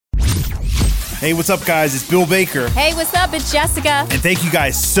Hey, what's up, guys? It's Bill Baker. Hey, what's up? It's Jessica. And thank you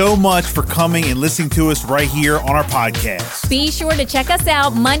guys so much for coming and listening to us right here on our podcast. Be sure to check us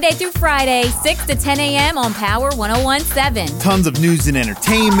out Monday through Friday, 6 to 10 a.m. on Power 101.7. Tons of news and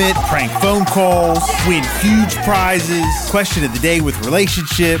entertainment, prank phone calls, win huge prizes, question of the day with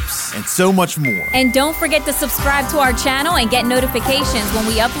relationships, and so much more. And don't forget to subscribe to our channel and get notifications when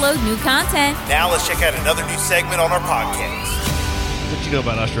we upload new content. Now let's check out another new segment on our podcast. What you know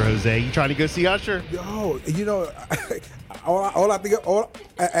about Usher, Jose? You trying to go see Usher? Yo, you know, all I think,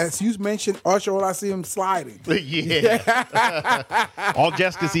 as you mentioned, Usher, all I see him sliding. Yeah. All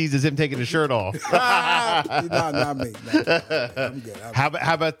Jessica sees is him taking his shirt off. No, not me. No. I'm good.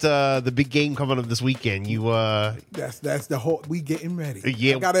 How about the big game coming up this weekend? That's the whole. We getting ready.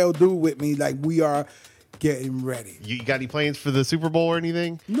 Yeah. I got El Dude with me. Like we are getting ready. You got any plans for the Super Bowl or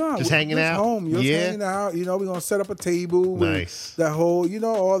anything? No, just hanging out. Home, hanging out. You know, we're gonna set up a table. Nice. With the whole,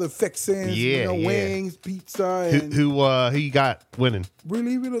 all the fixings. Yeah, wings, pizza. And who you got winning?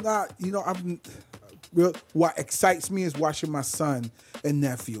 Really not. What excites me is watching my son and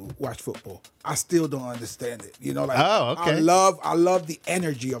nephew watch football. I still don't understand it. Oh, okay. I love the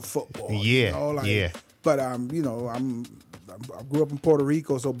energy of football. Yeah, yeah. But I grew up in Puerto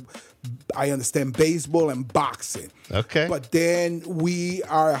Rico, so I understand baseball and boxing. Okay. But then we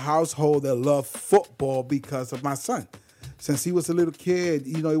are a household that love football because of my son. Since he was a little kid,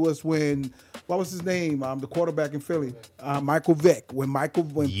 it was when, what was his name? The quarterback in Philly, Michael Vick. When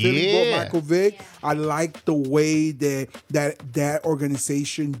Philly bought Michael Vick, I liked the way that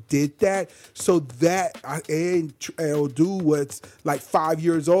organization did that. So that El Dude was like 5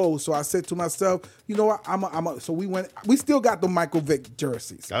 years old. So I said to myself, you know what? So we still got the Michael Vick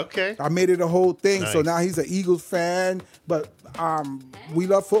jerseys. Okay. I made it a whole thing. Nice. So now he's an Eagles fan, but we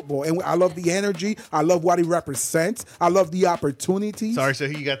love football, and I love the energy. I love what he represents. I love the opportunities. Sorry, so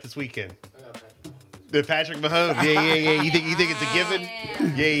who you got this weekend? Patrick Mahomes. Yeah. You think it's a given?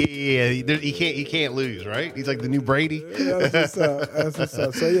 Yeah. He can't lose, right? He's like the new Brady. That's what's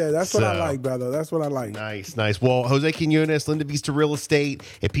up. So yeah, that's what I like, brother. That's what I like. Nice. Well, Jose Quinones, Linda Vista Real Estate.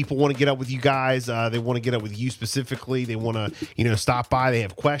 If people want to get up with you guys, they want to get up with you specifically. They want to, stop by. They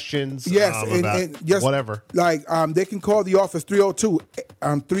have questions. Yes, and just whatever. Like they can call the office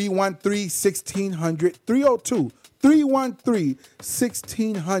 302-313-1600.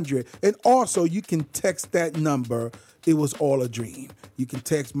 313-1600. And also, you can text that number. It was all a dream. You can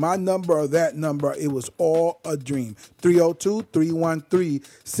text my number or that number. It was all a dream.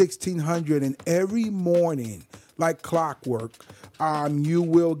 302-313-1600. And every morning, like clockwork, you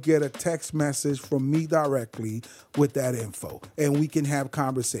will get a text message from me directly with that info. And we can have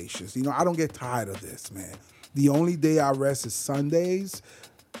conversations. I don't get tired of this, man. The only day I rest is Sundays.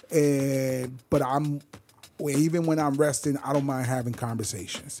 But even when I'm resting, I don't mind having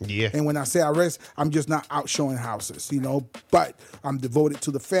conversations. Yeah. And when I say I rest, I'm just not out showing houses, But I'm devoted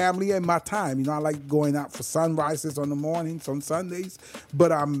to the family and my time. I like going out for sunrises on the mornings on Sundays.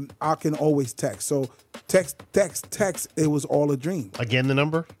 But I can always text. So text. It was all a dream. Again, the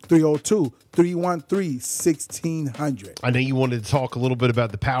number? 302-313-1600. I know you wanted to talk a little bit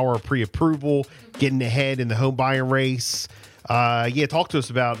about the power of pre-approval, getting ahead in the home buying race. Talk to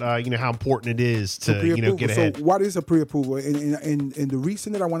us about how important it is to get ahead. So what is a pre-approval? And the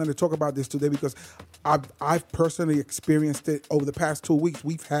reason that I wanted to talk about this today, because I've personally experienced it over the past 2 weeks.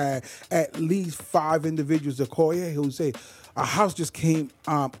 We've had at least 5 individuals that call, "Hey, Jose, a house just came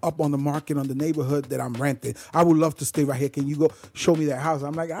up on the market on the neighborhood that I'm renting. I would love to stay right here. Can you go show me that house?"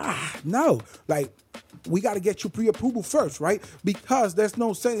 I'm like, no. Like, we got to get you pre-approval first, right? Because there's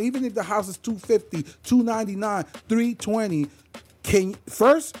no sense. Even if the house is $250, $299, $320,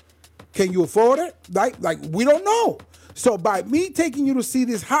 can you afford it? Like we don't know. So by me taking you to see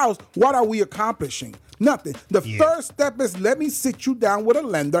this house, what are we accomplishing? Nothing. The first step is let me sit you down with a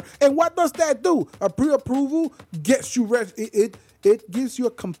lender. And what does that do? A pre-approval gets you it gives you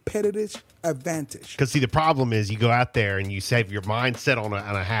a competitive advantage. Because, see, the problem is you go out there and you have your mind set on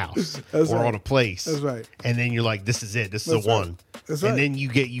a house on a place. That's right. And then you're like, this is it. This is the one. That's right. And then you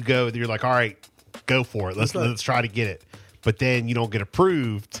go, you're like, all right, go for it. Let's try to get it. But then you don't get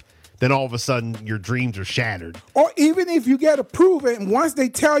approved. Then all of a sudden your dreams are shattered. Or even if you get approved and once they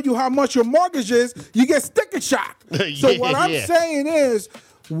tell you how much your mortgage is, you get sticker shock. So what I'm saying is,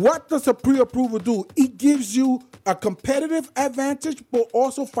 what does a pre-approval do? It gives you a competitive advantage, but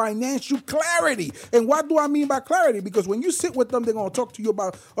also financial clarity. And what do I mean by clarity? Because when you sit with them, they're going to talk to you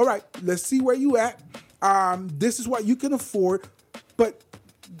about, all right, let's see where you at. This is what you can afford. But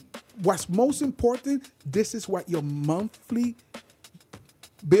what's most important, this is what your monthly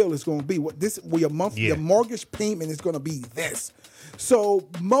bill is going to be. Your mortgage payment is going to be this. So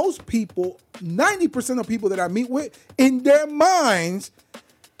most people, 90% of people that I meet with, in their minds,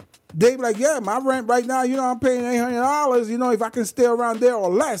 they be like, yeah, my rent right now, I'm paying $800. If I can stay around there or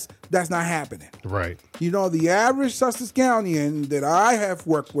less, that's not happening. Right. The average Sussex County that I have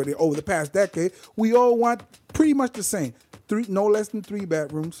worked with over the past decade, we all want pretty much the same. No less than 3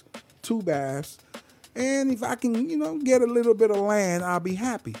 bedrooms, 2 baths. And if I can, get a little bit of land, I'll be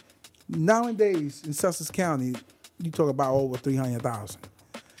happy. Nowadays in Sussex County, you talk about over $300,000.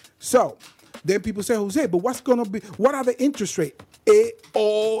 So then people say, Jose, but what are the interest rates? It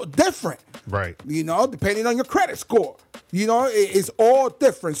all different. Right. Depending on your credit score. It's all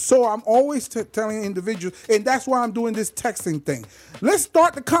different. So I'm always telling individuals, and that's why I'm doing this texting thing. Let's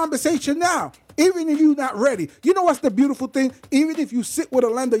start the conversation now. Even if you're not ready. You know what's the beautiful thing? Even if you sit with a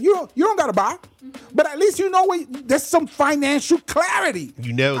lender, you don't got to buy. But at least there's some financial clarity.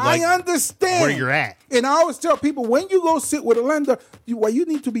 I understand where you're at. And I always tell people, when you go sit with a lender, what you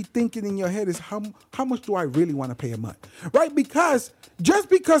need to be thinking in your head is how much do I really want to pay a month? Right? Because just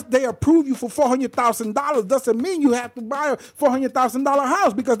because they approve you for $400,000 doesn't mean you have to buy a $400,000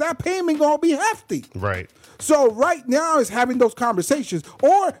 house, because that payment going to be hefty. Right. So right now is having those conversations.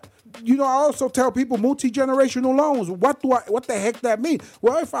 Or I also tell people multi-generational loans. What the heck that mean?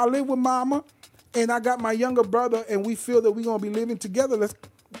 Well, if I live with mama and I got my younger brother and we feel that we're going to be living together, let's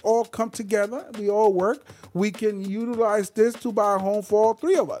all come together. We all work. We can utilize this to buy a home for all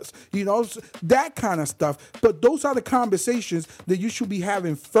 3 of us. That kind of stuff. But those are the conversations that you should be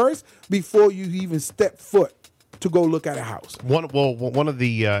having first before you even step foot to go look at a house. One of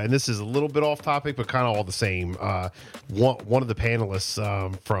the and this is a little bit off topic, but kind of all the same. One of the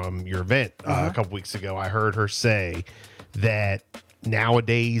panelists from your event a couple weeks ago, I heard her say that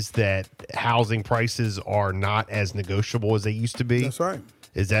nowadays that housing prices are not as negotiable as they used to be. That's right.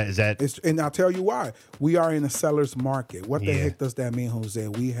 Is that? And I'll tell you why. We are in a seller's market. What the heck does that mean, Jose?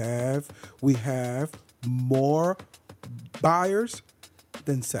 We have more buyers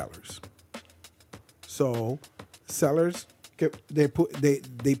than sellers. So sellers, they put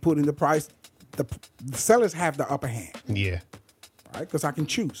in the price. The sellers have the upper hand. Yeah. Right? Because I can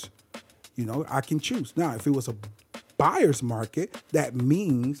choose. I can choose. Now, if it was a buyer's market, that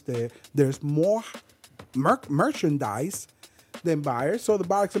means that there's more merchandise than buyers. So the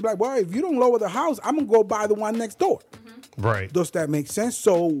buyers can be like, well, if you don't lower the house, I'm going to go buy the one next door. Right. Does that make sense?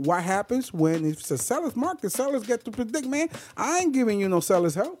 So what happens when it's a seller's market? Sellers get to predict, man, I ain't giving you no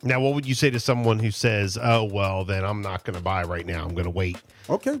seller's help. Now, what would you say to someone who says, oh, well, then I'm not going to buy right now. I'm going to wait.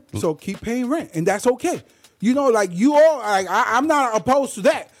 Okay. So keep paying rent. And that's okay. I'm not opposed to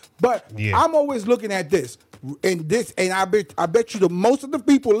that. But I'm always looking at this. And I bet you most of the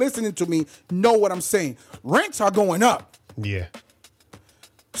people listening to me know what I'm saying. Rents are going up. Yeah.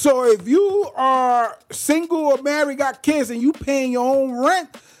 So if you are single or married, got kids, and you paying your own rent,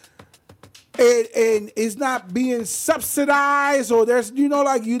 and it's not being subsidized, or there's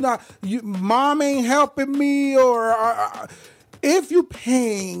mom ain't helping me, or if you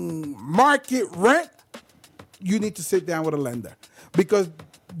paying market rent, you need to sit down with a lender, because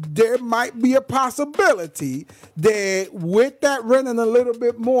there might be a possibility that with that rent and a little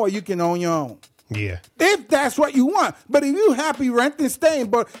bit more, you can own your own. Yeah. If that's what you want. But if you happy renting, staying.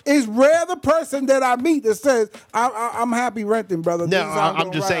 But it's rare the person that I meet that says, I'm happy renting, brother. No,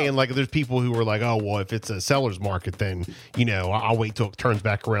 I'm just saying, like, there's people who are like, oh, well, if it's a seller's market, then, I'll wait till it turns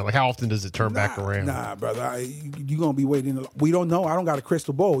back around. Like, how often does it turn back around? Nah, brother. You're going to be waiting. We don't know. I don't got a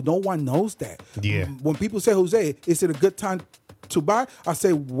crystal ball. No one knows that. Yeah. When people say, Jose, is it a good time to buy? I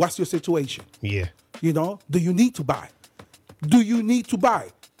say, what's your situation? Yeah. Do you need to buy? Do you need to buy?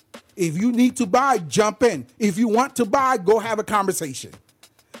 If you need to buy, jump in. If you want to buy, go have a conversation.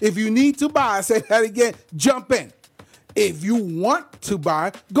 If you need to buy, I say that again, jump in. If you want to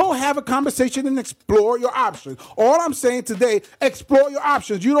buy, go have a conversation and explore your options. All I'm saying today, explore your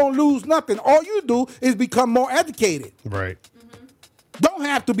options. You don't lose nothing. All you do is become more educated. Right. Don't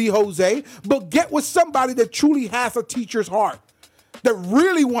have to be Jose, but get with somebody that truly has a teacher's heart, that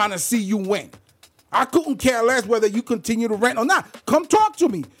really want to see you win. I couldn't care less whether you continue to rent or not. Come talk to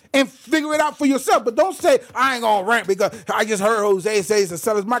me and figure it out for yourself. But don't say, I ain't going to rent because I just heard Jose say it's a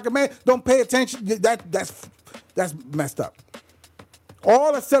seller's market. Man, don't pay attention. That's messed up.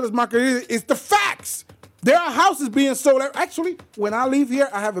 All a seller's market is the facts. There are houses being sold. Actually, when I leave here,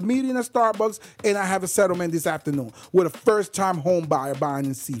 I have a meeting at Starbucks, and I have a settlement this afternoon with a first-time home buyer buying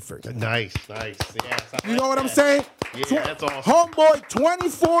in Seaford. Nice. Yes, you know what I'm saying? Yeah, that's awesome. Homeboy,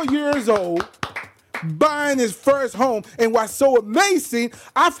 24 years old, buying his first home. And what's so amazing,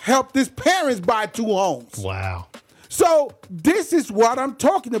 I've helped his parents buy 2 homes. Wow. So this is what I'm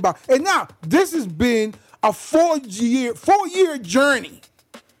talking about. And now, this has been a 4-year journey.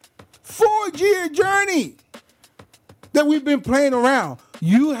 4-year journey that we've been playing around.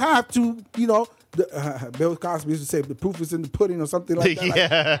 You have to, Bill Cosby used to say, the proof is in the pudding or something like that.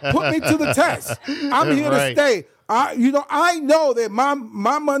 Yeah. Like, put me to the test. I'm here to stay. I know that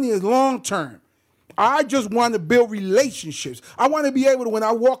my money is long term. I just want to build relationships. I want to be able to, when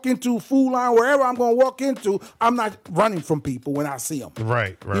I walk into Food Line, wherever I'm going to walk into, I'm not running from people when I see them.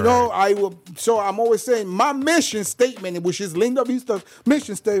 Right. I will. So I'm always saying my mission statement, which is Linda Vista's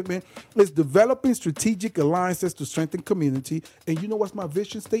mission statement, is developing strategic alliances to strengthen community. And you know what's my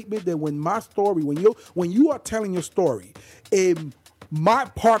vision statement? That when you are telling your story, my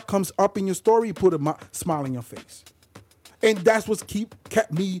part comes up in your story, you put a smile on your face. And that's what's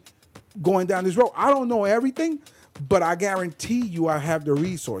kept me going down this road. I don't know everything, but I guarantee you I have the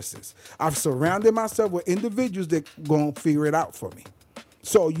resources. I've surrounded myself with individuals that going to figure it out for me.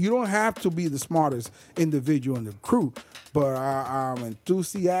 So you don't have to be the smartest individual in the crew, but I'm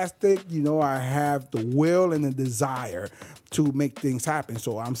enthusiastic. I have the will and the desire to make things happen.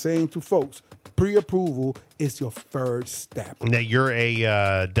 So I'm saying to folks, pre-approval is your first step. Now, you're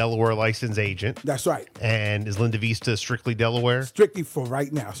a Delaware licensed agent. That's right. And is Linda Vista strictly Delaware? Strictly for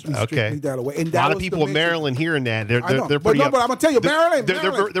right now. Strictly Delaware. And a lot of people in Maryland hearing that. They're pretty but I'm going to tell you, Maryland.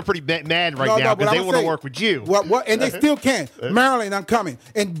 They're pretty mad right now because they want to work with you. And they still can. Maryland, I'm coming.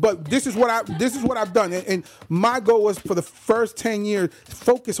 But this is what I've done. And my goal was for the first 10 years,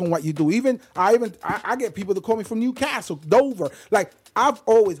 focus on what you do. I get people that call me from Newcastle, Dover. Like, I've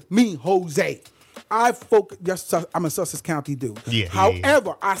always, Jose. I'm a Sussex County dude. Yeah,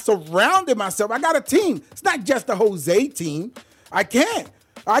 However, I surrounded myself. I got a team. It's not just a Jose team. I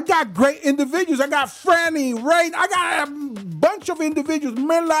got great individuals. I got Franny, Ray. I got a bunch of individuals.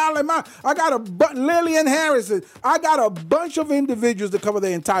 I got Lillian Harrison. I got a bunch of individuals that cover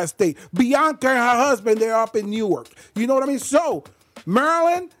the entire state. Bianca and her husband, they're up in Newark. You know what I mean? So,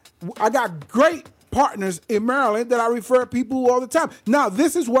 Maryland, I got great partners in Maryland that I refer people all the time. Now,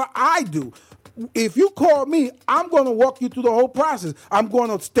 this is what I do. If you call me, I'm going to walk you through the whole process. I'm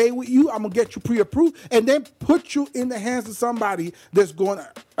going to stay with you. I'm going to get you pre-approved and then put you in the hands of somebody that's going to,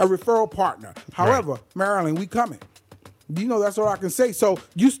 a referral partner. However, Maryland, we coming. That's all I can say. So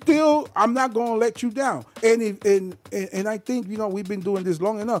I'm not going to let you down. And I think, we've been doing this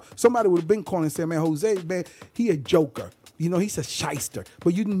long enough. Somebody would have been calling and saying, man, Jose, man, he a joker. He's a shyster.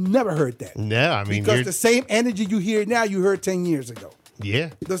 But you never heard that. No, I mean. Because the same energy you hear now, you heard 10 years ago.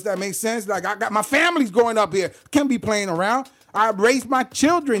 Yeah. Does that make sense? Like, I got my family's growing up here. Can't be playing around. I raised my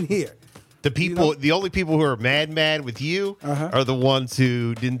children here. The only people who are mad with you are the ones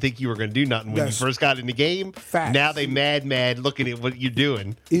who didn't think you were going to do nothing when you first got in the game. Facts. Now they mad looking at what you're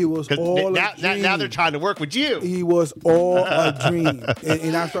doing. It was all a dream. Now they're trying to work with you. It was all a dream.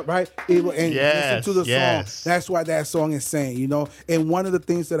 And that's right. Listen to the song. That's what that song is saying, And one of the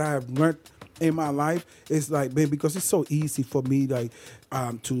things that I have learned in my life is like, man, because it's so easy for me to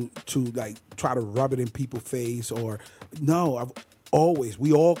like try to rub it in people's face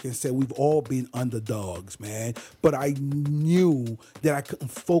we all can say we've all been underdogs, man. But I knew that I couldn't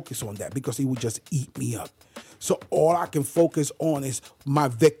focus on that because it would just eat me up. So all I can focus on is my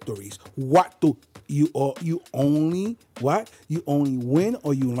victories. What do you only win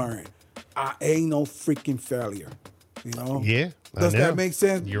or you learn? I ain't no freaking failure. Yeah. Does that make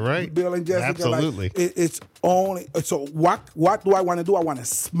sense? You're right. Bill and Jessica. Absolutely. Like, it's only so. What do I want to do? I want to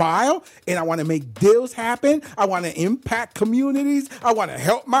smile and I want to make deals happen. I want to impact communities. I want to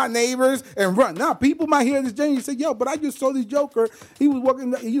help my neighbors and run. Now, people might hear this journey and say, "Yo, but I just saw this joker. He was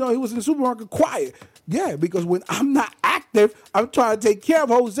working. He was in the supermarket quiet." Yeah, because when I'm not active, I'm trying to take care of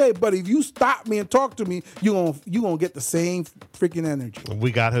Jose. But if you stop me and talk to me, you gonna get the same freaking energy.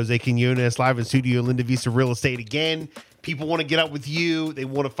 We got Jose Quinones live in studio, Linda Vista Real Estate again. People want to get up with you. They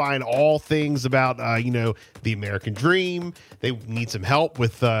want to find all things about, the American dream. They need some help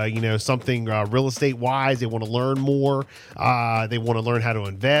with, something real estate wise. They want to learn more. They want to learn how to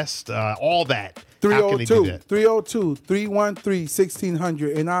invest. All that.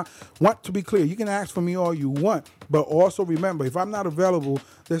 302-313-1600. And I want to be clear. You can ask for me all you want. But also remember, if I'm not available,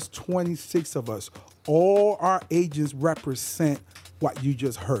 there's 26 of us. All our agents represent what you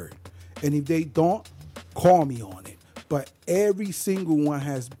just heard. And if they don't, call me on it. But every single one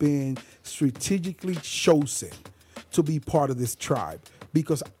has been strategically chosen to be part of this tribe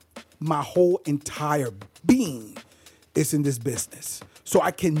because my whole entire being is in this business. So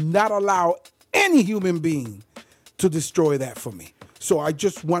I cannot allow any human being to destroy that for me. So I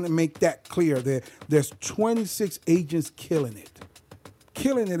just want to make that clear. There's 26 agents killing it.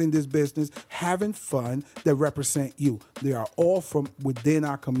 killing it in this business, having fun, that represent you. They are all from within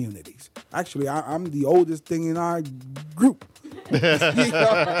our communities. Actually, I'm the oldest thing in our group.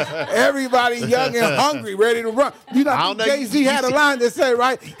 Everybody young and hungry, ready to run. Jay-Z had a line that said,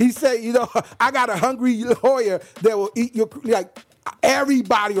 right? He said, I got a hungry lawyer that will eat your, like,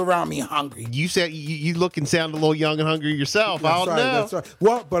 everybody around me hungry. You said you look and sound a little young and hungry yourself. I don't know. That's right.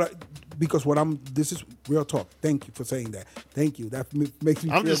 Well, but because this is real talk. Thank you for saying that. Thank you. That makes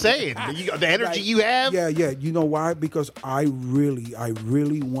me. I'm just saying the energy you have. Yeah. You know why? Because I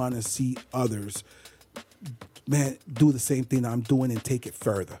really want to see others, man, do the same thing I'm doing and take it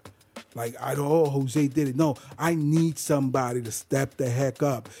further. Like, Jose did it. No, I need somebody to step the heck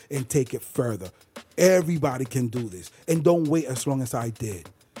up and take it further. Everybody can do this. And don't wait as long as I did.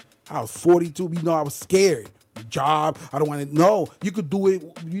 I was 42, I was scared. Job, I don't want to know. You could do it,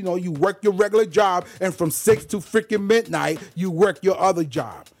 you work your regular job, and from 6 to freaking midnight, you work your other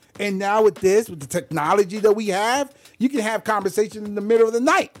job. And now with the technology that we have, you can have conversations in the middle of the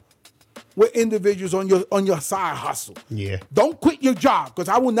night with individuals on your side hustle. Yeah. Don't quit your job, because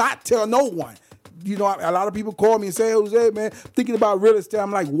I will not tell no one. A lot of people call me and say, Jose, man, thinking about real estate.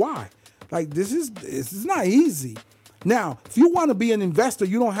 I'm like, why? Like, this is not easy. Now, if you want to be an investor,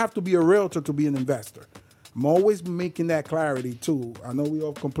 you don't have to be a realtor to be an investor. I'm always making that clarity, too. I know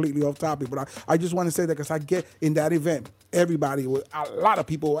we're completely off topic, but I just want to say that because I get in that event, a lot of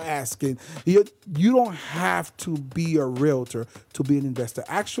people were asking, you don't have to be a realtor to be an investor.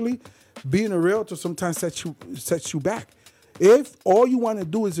 Actually, being a realtor sometimes sets you back. If all you want to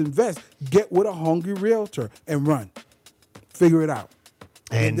do is invest, get with a hungry realtor and run. Figure it out.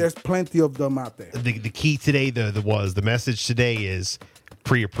 And there's plenty of them out there. The key today, the message today is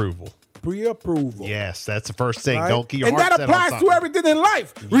pre-approval. Pre-approval. Yes, that's the first thing. Right? Don't get your heart set on something. And that applies to everything in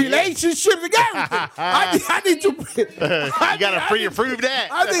life. Yeah. Relationships and everything. I need to... You got to pre-approve that.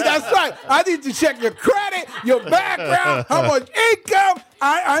 I think that's right. I need to check your credit, your background, how much income.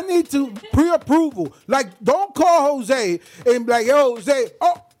 I need to pre-approval. Like, don't call Jose and be like, yo, Jose,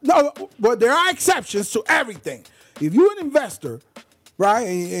 oh, no, but there are exceptions to everything. If you're an investor, right,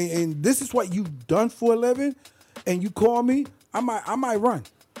 and this is what you've done for a living, and you call me, I might run.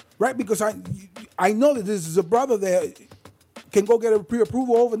 Right, because I know that this is a brother that can go get a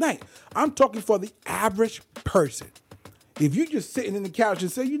pre-approval overnight. I'm talking for the average person. If you're just sitting in the couch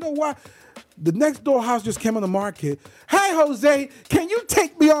and say, you know what, the next door house just came on the market. Hey, Jose, can you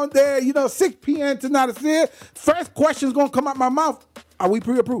take me on there, 6 p.m. tonight? First question's going to come out my mouth. Are we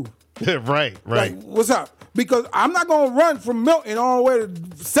pre-approved? Right. Like, what's up? Because I'm not going to run from Milton all the way to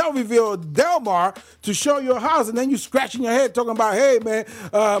Selbyville or Del Mar to show you a house, and then you scratching your head talking about, hey, man,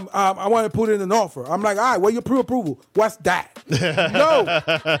 I want to put in an offer. I'm like, all right, well, your pre-approval. What's that? No.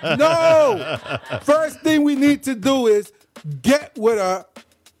 First thing we need to do is get with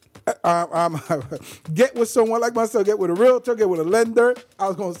someone like myself, get with a realtor, get with a lender. I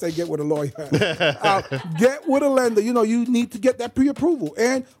was going to say get with a lawyer. Get with a lender. You need to get that pre-approval.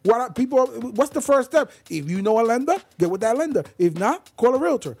 And what's the first step? If you know a lender, get with that lender. If not, call a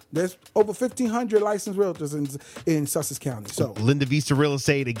realtor. There's over 1,500 licensed realtors in Sussex County. So Linda Vista Real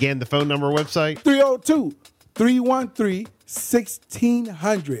Estate, again, the phone number, website?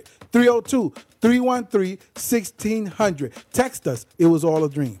 302-313-1600. 302-313-1600. Text us. It was all a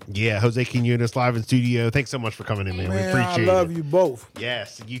dream. Yeah, Jose Quinones live in studio. Thanks so much for coming in, man. We appreciate it. I love you both.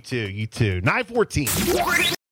 Yes, you too. 9:14.